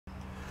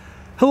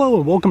Hello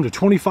and welcome to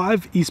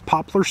 25 East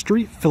Poplar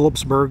Street,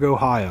 Phillipsburg,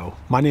 Ohio.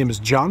 My name is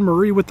John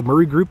Murray with the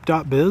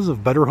MurrayGroup.biz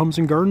of Better Homes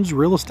and Gardens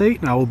Real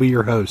Estate, and I will be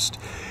your host.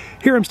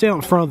 Here I'm standing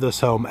in front of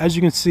this home. As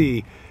you can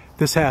see,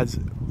 this has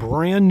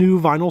brand new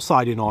vinyl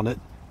siding on it,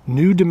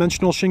 new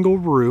dimensional shingle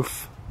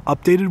roof,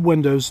 updated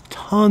windows,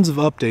 tons of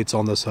updates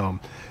on this home.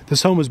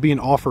 This home is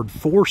being offered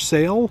for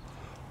sale,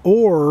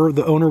 or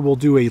the owner will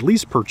do a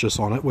lease purchase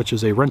on it, which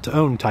is a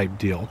rent-to-own type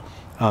deal.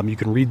 You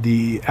can read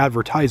the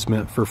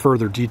advertisement for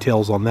further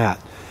details on that.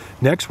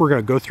 Next, we're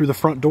going to go through the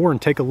front door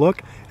and take a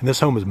look, and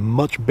this home is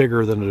much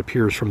bigger than it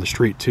appears from the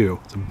street too.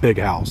 It's a big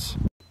house.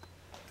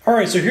 All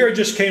right, so here I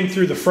just came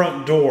through the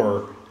front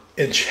door,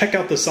 and check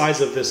out the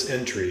size of this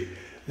entry.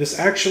 This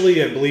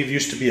actually, I believe,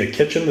 used to be a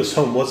kitchen. This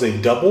home was a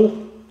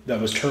double that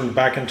was turned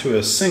back into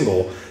a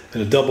single,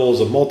 and a double is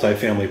a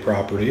multifamily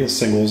property, and a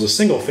single is a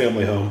single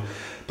family home.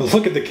 But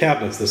look at the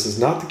cabinets. This is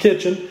not the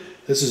kitchen.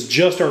 This is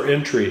just our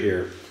entry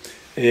here.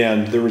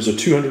 And there was a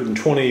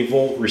 220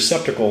 volt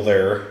receptacle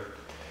there,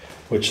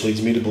 which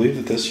leads me to believe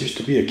that this used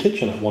to be a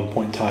kitchen at one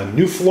point in time.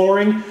 New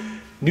flooring,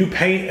 new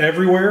paint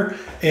everywhere,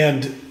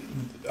 and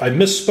I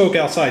misspoke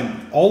outside.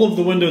 All of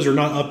the windows are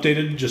not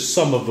updated, just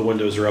some of the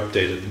windows are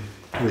updated.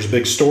 There's a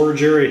big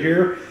storage area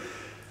here.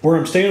 Where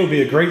I'm standing would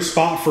be a great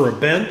spot for a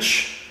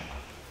bench,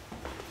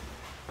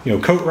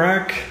 coat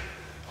rack,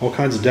 all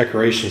kinds of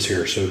decorations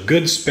here. So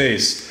good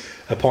space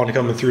upon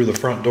coming through the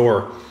front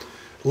door.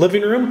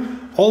 Living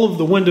room, all of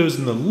the windows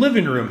in the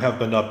living room have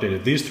been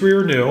updated. These three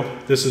are new.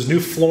 This is new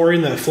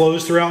flooring that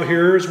flows throughout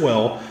here as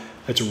well.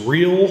 It's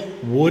real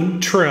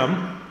wood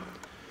trim.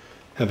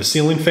 Have a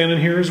ceiling fan in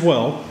here as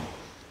well.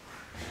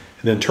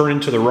 And then turning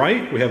to the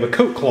right, we have a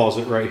coat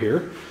closet right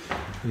here.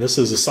 And this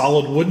is a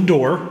solid wooden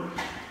door.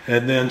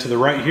 And then to the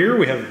right here,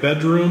 we have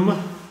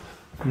bedroom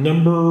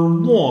number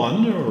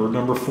 1, or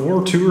number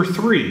 4, 2, or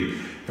 3.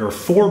 There are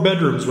 4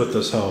 bedrooms with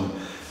this home.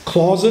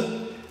 Closet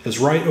is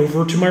right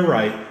over to my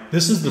right.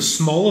 This is the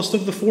smallest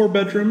of the 4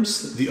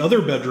 bedrooms. The other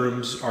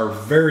bedrooms are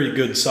very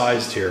good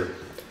sized here.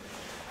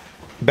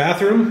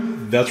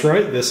 Bathroom, that's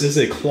right, this is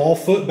a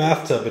clawfoot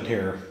bathtub in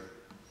here.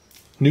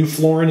 New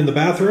flooring in the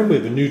bathroom. We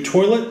have a new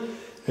toilet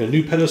and a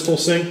new pedestal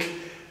sink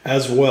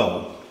as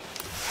well.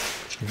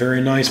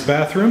 Very nice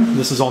bathroom.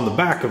 This is on the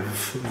back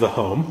of the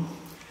home.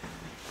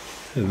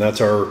 And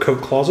that's our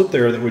coat closet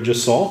there that we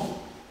just saw.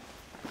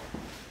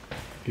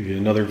 Give you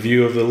another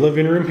view of the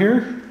living room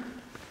here.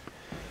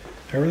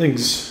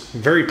 Everything's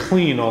very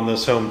clean on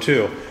this home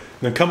too. And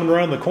then coming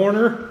around the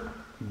corner,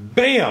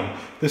 bam!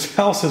 This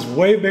house is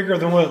way bigger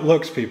than what it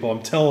looks, people,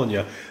 I'm telling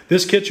you.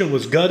 This kitchen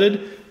was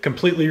gutted,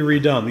 completely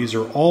redone. These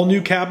are all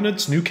new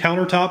cabinets, new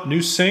countertop,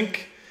 new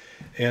sink.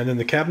 And then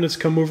the cabinets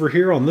come over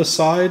here on this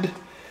side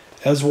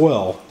as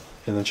well.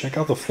 And then check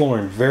out the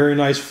flooring, very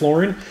nice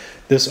flooring.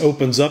 This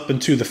opens up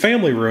into the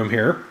family room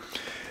here.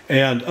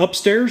 And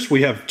upstairs,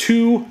 we have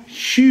 2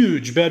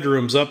 huge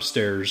bedrooms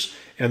upstairs.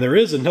 And there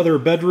is another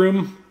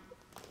bedroom,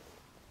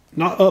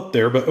 not up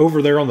there, but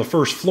over there on the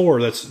first floor,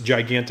 that's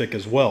gigantic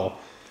as well.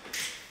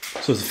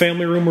 So the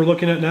family room we're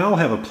looking at now,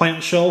 have a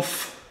plant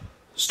shelf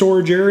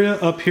storage area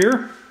up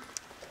here.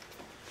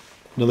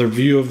 Another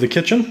view of the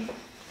kitchen.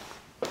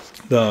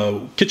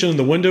 The kitchen and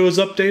the window is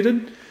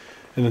updated.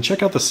 And then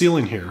check out the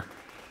ceiling here.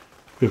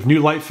 We have new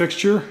light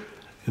fixture,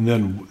 and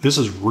then this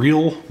is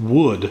real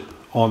wood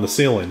on the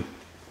ceiling.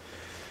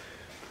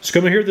 So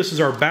coming here, this is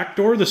our back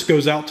door. This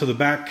goes out to the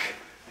back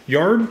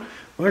yard.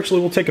 Well,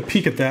 actually, we'll take a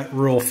peek at that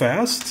real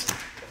fast.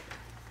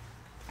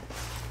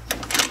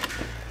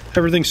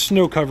 Everything's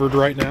snow covered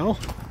right now.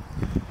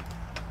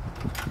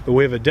 But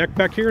we have a deck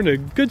back here and a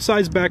good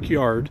sized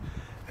backyard.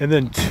 And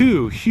then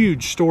 2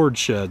 huge storage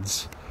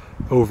sheds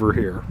over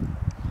here.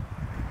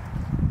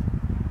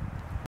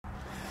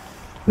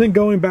 And then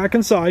going back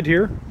inside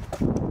here,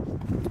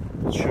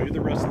 I'll show you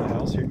the rest of the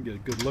house here and get a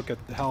good look at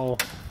how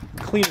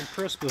clean and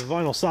crisp the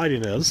vinyl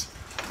siding is.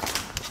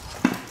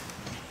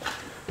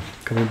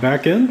 Coming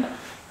back in.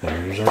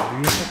 There's our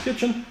beautiful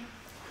kitchen.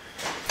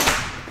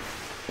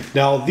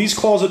 Now these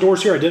closet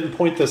doors here, I didn't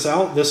point this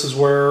out. This is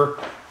where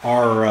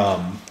our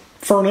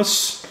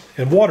furnace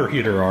and water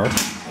heater are.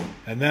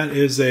 And that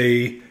is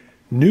a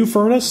new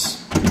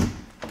furnace.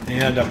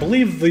 And I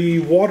believe the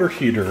water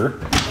heater,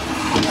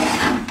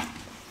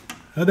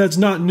 that's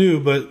not new,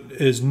 but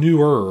is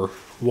newer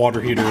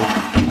water heater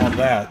on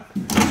that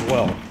as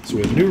well. So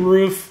we have new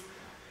roof,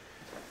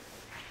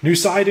 new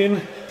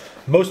siding,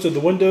 most of the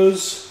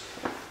windows,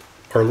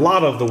 or a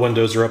lot of the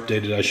windows are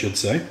updated, I should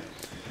say.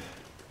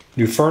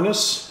 New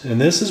furnace,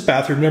 and this is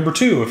bathroom number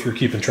 2, if you're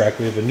keeping track.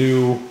 We have a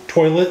new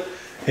toilet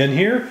in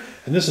here,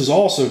 and this is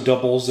also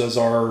doubles as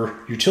our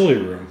utility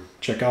room.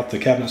 Check out the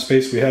cabinet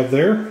space we have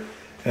there.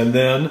 And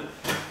then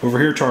over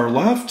here to our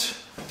left,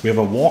 we have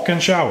a walk-in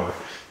shower.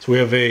 So we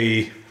have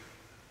a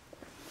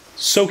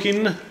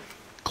soaking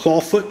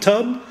clawfoot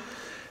tub,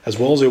 as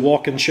well as a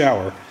walk-in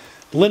shower.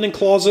 Linen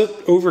closet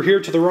over here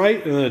to the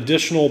right, and an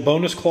additional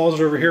bonus closet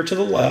over here to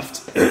the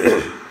left.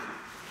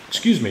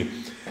 Excuse me.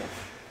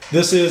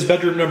 This is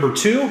bedroom number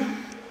 2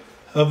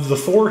 of the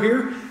 4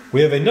 here.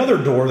 We have another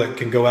door that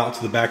can go out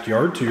to the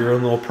backyard to your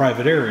own little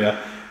private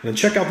area. And then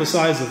check out the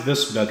size of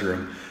this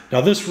bedroom.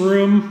 Now this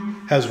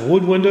room has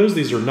wood windows.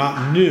 These are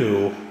not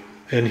new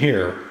in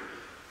here.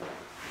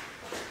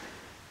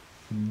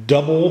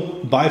 Double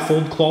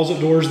bifold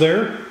closet doors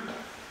there.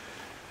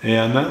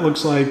 And that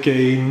looks like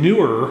a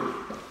newer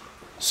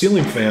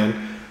ceiling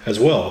fan as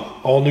well.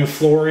 All new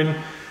flooring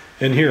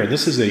in here.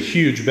 This is a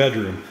huge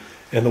bedroom.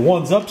 And the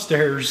ones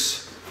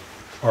upstairs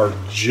are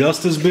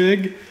just as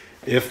big,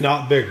 if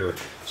not bigger.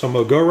 So I'm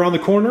gonna go around the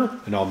corner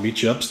and I'll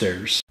meet you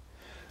upstairs.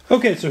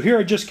 Okay, so here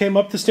I just came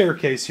up the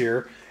staircase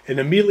here, and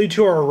immediately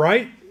to our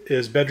right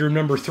is bedroom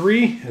number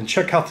 3, and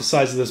check out the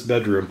size of this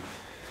bedroom.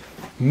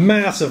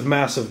 Massive,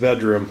 massive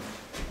bedroom.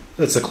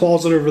 That's the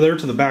closet over there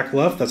to the back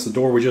left. That's the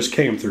door we just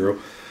came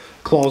through.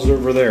 Closet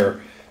over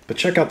there. But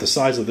check out the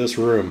size of this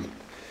room.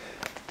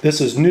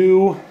 This is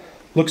new.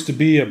 Looks to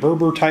be a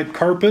Berber type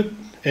carpet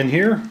in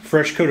here.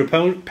 Fresh coat of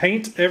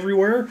paint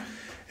everywhere.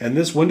 And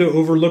this window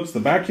overlooks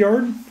the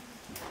backyard.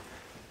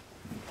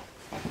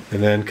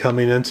 And then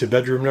coming into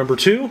bedroom number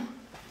 2,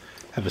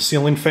 have a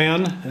ceiling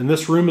fan in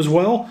this room as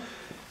well.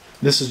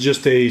 This is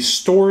just a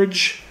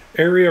storage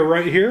area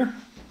right here.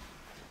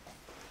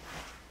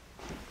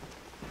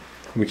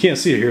 We can't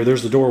see it here.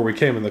 There's the door we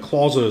came in. The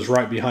closet is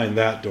right behind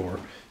that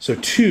door. So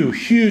 2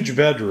 huge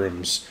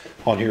bedrooms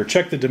on here.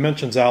 Check the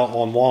dimensions out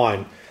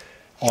online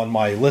on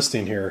my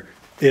listing here.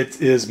 It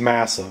is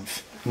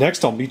massive.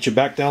 Next, I'll meet you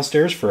back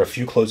downstairs for a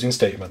few closing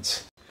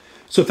statements.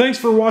 So thanks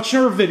for watching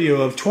our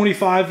video of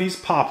 25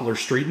 East Poplar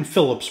Street in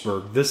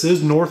Phillipsburg. This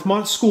is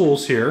Northmont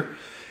Schools here.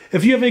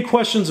 If you have any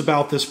questions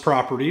about this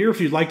property, or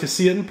if you'd like to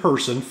see it in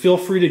person, feel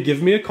free to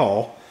give me a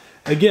call.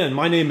 Again,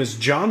 my name is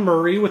John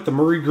Murray with the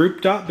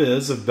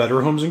murraygroup.biz of Better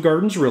Homes and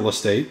Gardens Real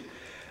Estate.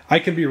 I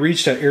can be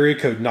reached at area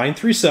code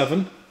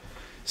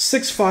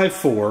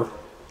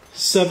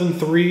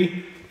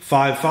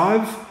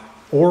 937-654-7355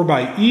 or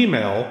by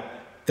email.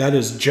 That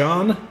is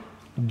John,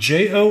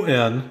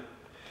 Jon,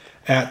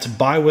 at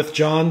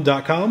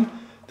buywithjon.com.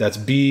 That's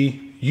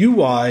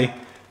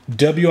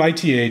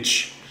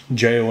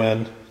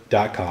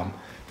BUYWITHJON.com.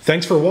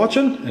 Thanks for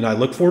watching, and I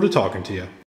look forward to talking to you.